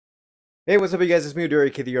Hey, what's up, you guys? It's me,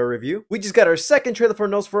 Duri KDR Review. We just got our second trailer for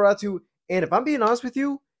Nosferatu, and if I'm being honest with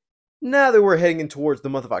you, now that we're heading in towards the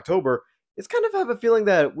month of October, it's kind of have a feeling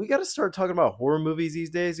that we got to start talking about horror movies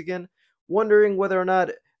these days again. Wondering whether or not,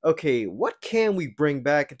 okay, what can we bring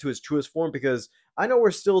back into its truest form? Because I know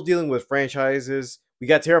we're still dealing with franchises. We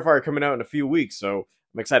got Terrifier coming out in a few weeks, so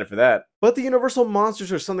I'm excited for that. But the Universal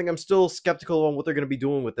monsters are something I'm still skeptical on what they're going to be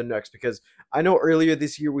doing with the next, because I know earlier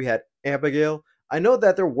this year we had Abigail. I know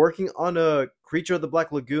that they're working on a Creature of the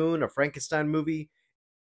Black Lagoon, a Frankenstein movie,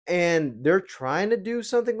 and they're trying to do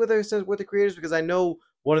something with the creators, because I know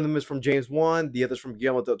one of them is from James Wan, the other's from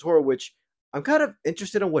Guillermo del Toro, which I'm kind of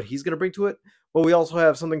interested in what he's going to bring to it. But we also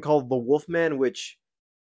have something called The Wolfman, which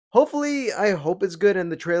hopefully I hope it's good,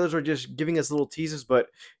 and the trailers are just giving us little teases. But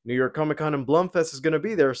New York Comic Con and Blumfest is going to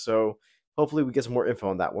be there, so hopefully we get some more info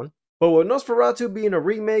on that one. But with Nosferatu being a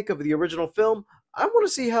remake of the original film, I want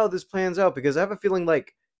to see how this plans out, because I have a feeling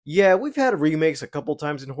like, yeah, we've had remakes a couple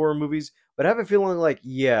times in horror movies, but I have a feeling like,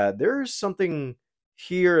 yeah, there's something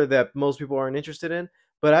here that most people aren't interested in.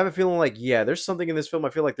 But I have a feeling like, yeah, there's something in this film I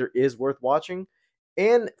feel like there is worth watching.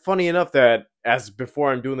 And funny enough that as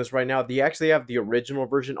before I'm doing this right now, they actually have the original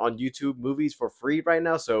version on YouTube Movies for free right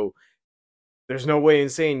now. So there's no way in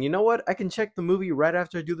saying, you know what, I can check the movie right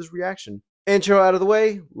after I do this reaction. Intro out of the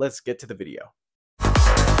way, let's get to the video.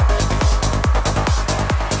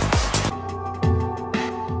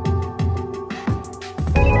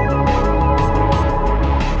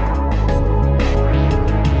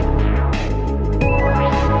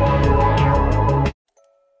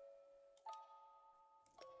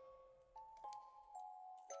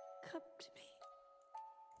 Come to me.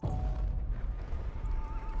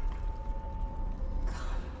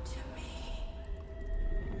 Come to me.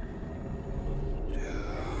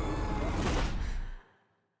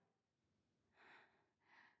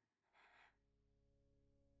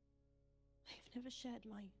 I've never shared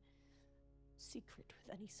my secret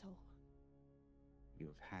with any soul.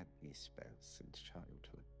 You've had these spells since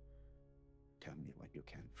childhood. Tell me what you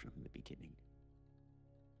can from the beginning.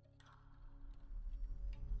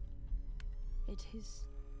 It is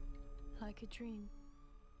like a dream.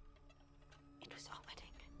 It was our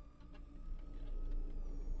wedding.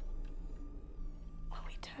 When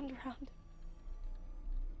we turned around,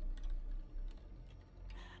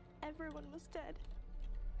 everyone was dead.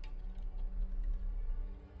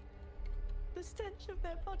 The stench of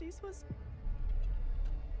their bodies was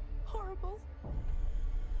horrible.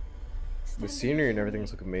 The Standing scenery and before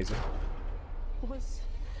everything's me look amazing. was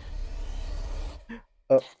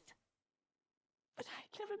Oh, death. But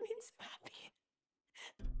I'd never been so happy.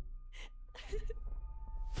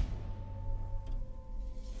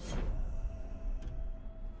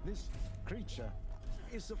 This creature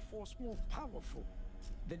is a force more powerful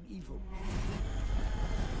than evil.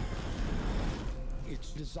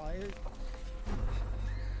 Its desire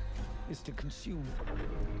is to consume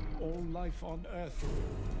all life on Earth.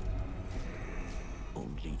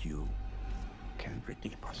 Only you can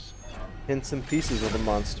redeem us. hints and pieces of the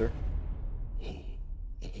monster. He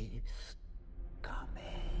is coming.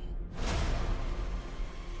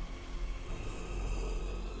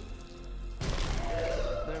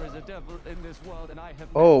 There is a devil in this world, and I have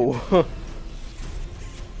Oh,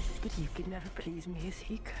 But you could never please me as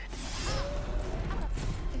he could.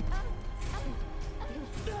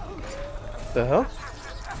 the hell?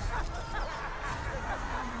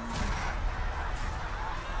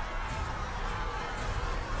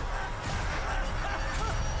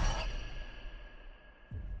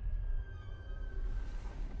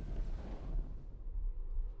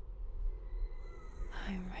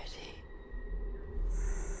 I'm ready.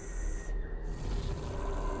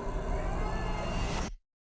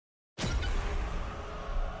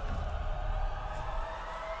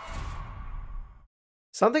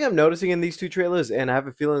 Something I'm noticing in these two trailers, and I have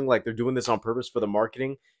a feeling like they're doing this on purpose for the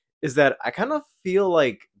marketing, is that I kind of feel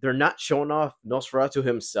like they're not showing off Nosferatu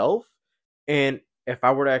himself. And if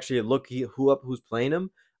I were to actually look who's playing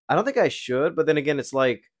him, I don't think I should. But then again, it's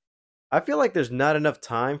like I feel like there's not enough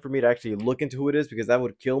time for me to actually look into who it is, because that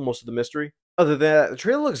would kill most of the mystery. Other than that, the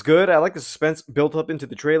trailer looks good. I like the suspense built up into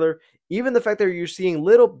the trailer. Even the fact that you're seeing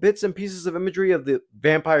little bits and pieces of imagery of the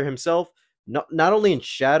vampire himself, not only in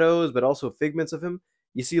shadows, but also figments of him.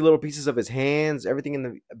 You see little pieces of his hands, everything in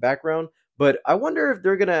the background. But I wonder if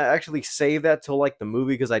they're going to actually save that till like the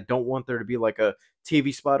movie, because I don't want there to be like a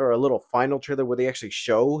TV spot or a little final trailer where they actually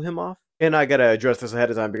show him off. And I got to address this ahead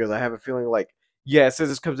of time, because I have a feeling like, yeah, it says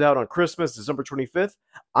this comes out on Christmas, December 25th.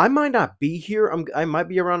 I might not be here. I might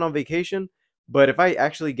be around on vacation. But if I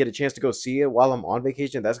actually get a chance to go see it while I'm on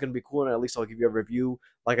vacation, that's going to be cool. And at least I'll give you a review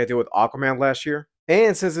like I did with Aquaman last year.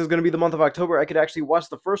 And since it's going to be the month of October, I could actually watch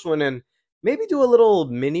the first one and maybe do a little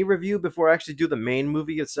mini review before I actually do the main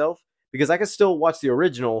movie itself. Because I could still watch the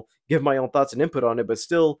original, give my own thoughts and input on it, but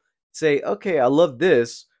still say, okay, I love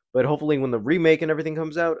this. But hopefully when the remake and everything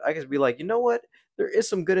comes out, I can be like, you know what? There is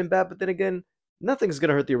some good and bad, but then again, nothing's going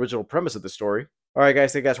to hurt the original premise of the story. Alright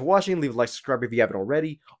guys, thank you guys for watching. Leave a like, subscribe if you haven't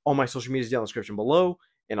already. All my social media is down in the description below.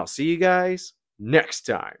 And I'll see you guys next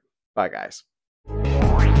time. Bye guys.